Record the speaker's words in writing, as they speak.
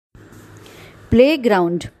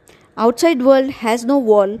Playground. Outside world has no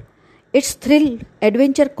wall. It's thrill,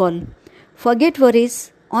 adventure call. Forget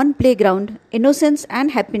worries on playground, innocence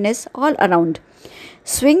and happiness all around.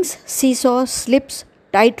 Swings, seesaw, slips,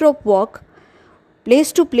 tightrope walk.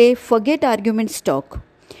 Place to play, forget arguments talk.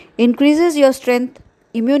 Increases your strength,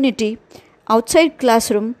 immunity. Outside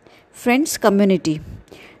classroom, friends community.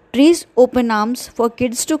 Trees open arms for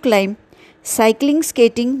kids to climb. Cycling,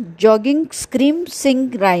 skating, jogging, scream,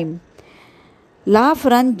 sing, rhyme. Laugh,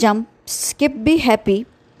 run, jump, skip, be happy.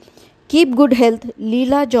 Keep good health,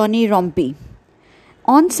 Leela, Johnny, Rompy.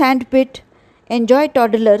 On sandpit, enjoy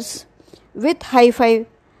toddlers. With high five,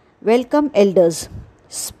 welcome elders.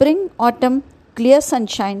 Spring, autumn, clear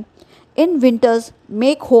sunshine. In winters,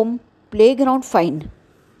 make home, playground fine.